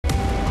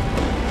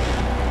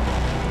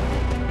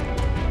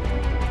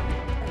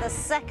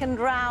second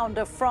round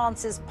of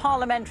France's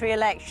parliamentary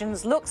elections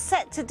looks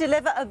set to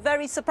deliver a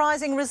very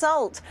surprising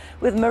result,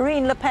 with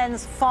Marine Le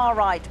Pen's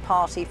far-right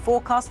party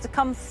forecast to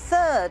come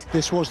third.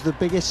 This was the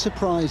biggest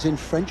surprise in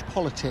French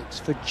politics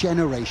for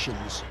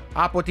generations.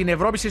 Από την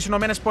Ευρώπη στις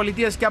Ηνωμένες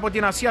Πολιτείες και από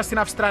την Ασία στην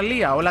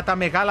Αυστραλία, όλα τα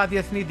μεγάλα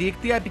διεθνή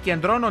δίκτυα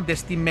επικεντρώνονται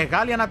στη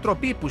μεγάλη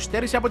ανατροπή που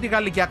στέρισε από τη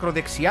γαλλική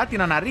ακροδεξιά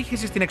την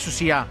αναρρίχηση στην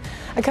εξουσία.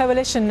 A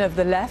coalition of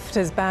the left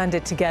has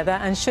banded together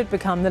and should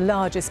become the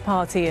largest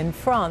party in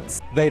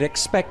France. They'd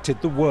expected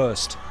the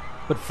worst,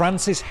 but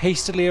France's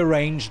hastily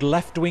arranged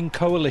left-wing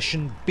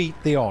coalition beat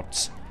the odds,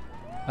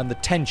 and the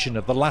tension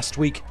of the last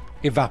week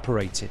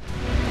evaporated.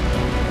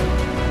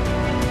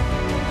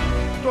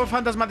 Το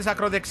φάντασμα της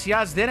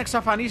ακροδεξιάς δεν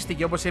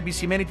εξαφανίστηκε, όπως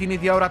επισημαίνει την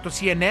ίδια ώρα το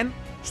CNN,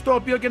 στο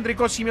οποίο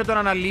κεντρικό σημείο των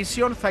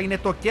αναλύσεων θα είναι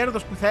το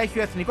κέρδος που θα έχει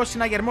ο εθνικός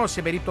συναγερμός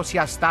σε περίπτωση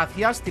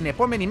αστάθειας την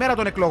επόμενη μέρα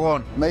των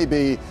εκλογών.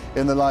 Maybe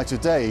in the light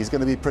of day he's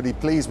going to be pretty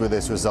pleased with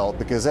this result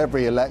because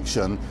every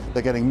election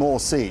they're getting more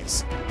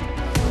seats.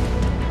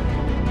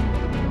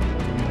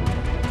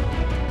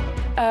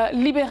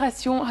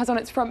 Libération has on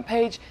its front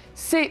page,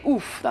 c'est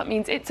ouf. That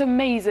means it's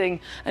amazing.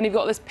 And you've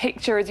got this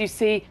picture as you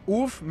see.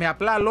 Ουφ, με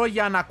απλά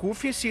λόγια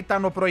ανακούφιση,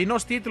 ήταν ο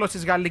πρωινός τίτλος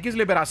της γαλλικής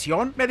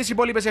Libération, με τις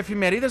υπόλοιπες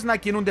εφημερίδες να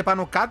κινούνται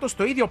πάνω κάτω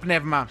στο ίδιο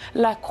πνεύμα.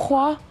 La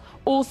Croix,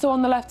 also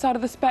on the left side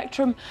of the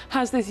spectrum,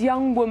 has this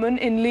young woman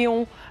in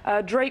Lyon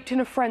draped in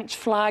a French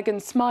flag and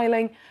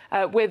smiling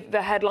with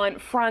the headline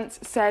France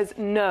says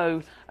no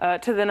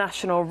to the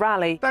national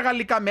rally. Τα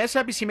γαλλικά μέσα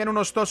επισημαίνουν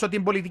ωστόσο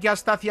την πολιτική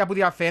αστάθεια που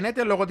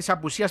διαφαίνεται λόγω της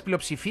απουσίας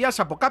πλειοψηφίας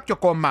από κάποιο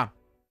κόμμα.